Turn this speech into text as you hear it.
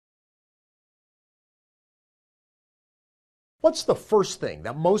What's the first thing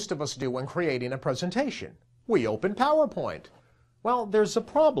that most of us do when creating a presentation? We open PowerPoint. Well, there's a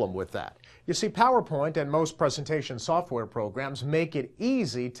problem with that. You see, PowerPoint and most presentation software programs make it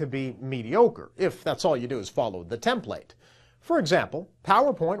easy to be mediocre, if that's all you do is follow the template. For example,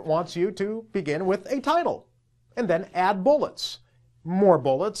 PowerPoint wants you to begin with a title, and then add bullets. More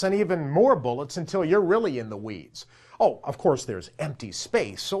bullets, and even more bullets until you're really in the weeds. Oh, of course there's empty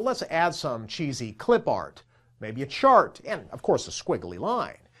space, so let's add some cheesy clip art. Maybe a chart, and of course a squiggly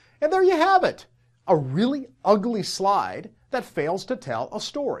line. And there you have it, a really ugly slide that fails to tell a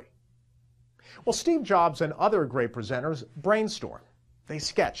story. Well, Steve Jobs and other great presenters brainstorm. They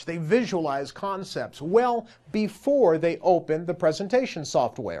sketch, they visualize concepts well before they open the presentation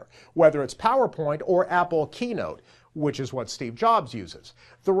software, whether it's PowerPoint or Apple Keynote, which is what Steve Jobs uses.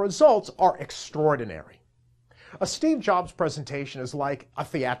 The results are extraordinary. A Steve Jobs presentation is like a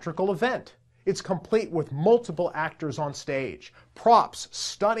theatrical event. It's complete with multiple actors on stage, props,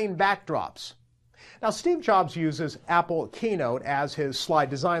 stunning backdrops. Now, Steve Jobs uses Apple Keynote as his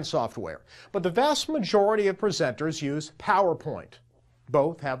slide design software, but the vast majority of presenters use PowerPoint.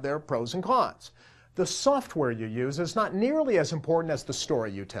 Both have their pros and cons. The software you use is not nearly as important as the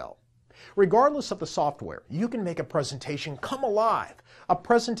story you tell. Regardless of the software, you can make a presentation come alive, a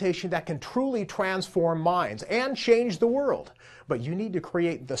presentation that can truly transform minds and change the world. But you need to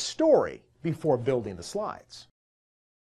create the story before building the slides.